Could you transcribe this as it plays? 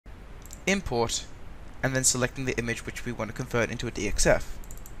import, and then selecting the image which we want to convert into a DXF.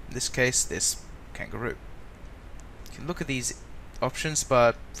 In this case, this kangaroo. You can look at these options,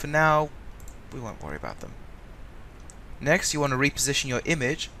 but for now, we won't worry about them. Next, you want to reposition your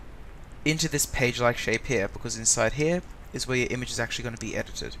image into this page-like shape here, because inside here is where your image is actually going to be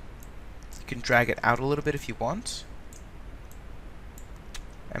edited. You can drag it out a little bit if you want,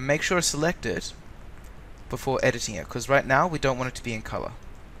 and make sure to select it before editing it, because right now we don't want it to be in color.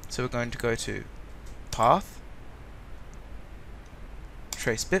 So we're going to go to Path,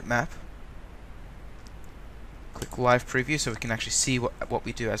 Trace Bitmap, click Live Preview so we can actually see what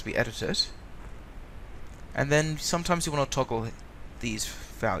we do as we edit it, and then sometimes you want to toggle these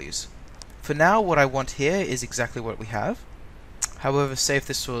values. For now, what I want here is exactly what we have. However, say if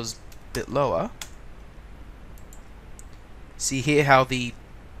this was a bit lower, see here how the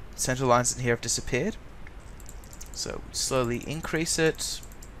center lines in here have disappeared. So slowly increase it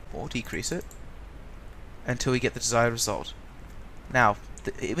or decrease it until we get the desired result. Now,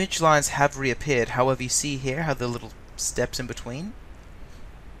 the image lines have reappeared. However, you see here how the little steps in between.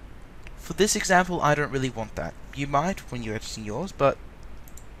 For this example, I don't really want that. You might when you're editing yours, but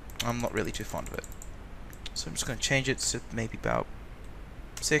I'm not really too fond of it. So I'm just going to change it to maybe about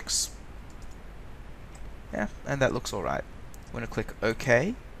 6. Yeah, and that looks alright. I'm going to click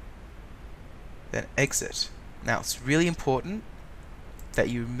OK, then exit. Now it's really important that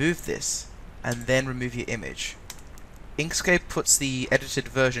you remove this and then remove your image. Inkscape puts the edited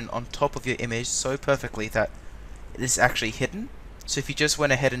version on top of your image so perfectly that it is actually hidden. So if you just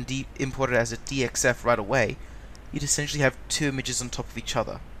went ahead and imported it as a DXF right away, you'd essentially have two images on top of each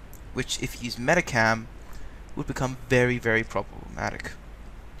other, which if you use Metacam would become very, very problematic.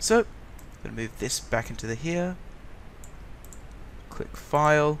 So I'm going to move this back into the here, click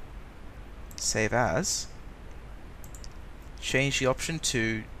File, Save As, change the option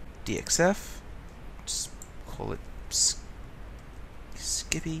to DXF, just call it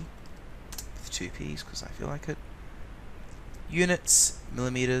Skippy with 2 P's because I feel like it. Units,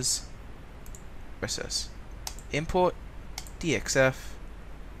 millimeters, SS. Import DXF,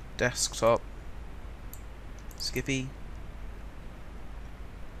 desktop, Skippy.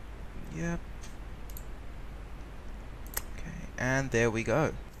 Yep. Okay, and there we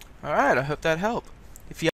go. Alright, I hope that helped.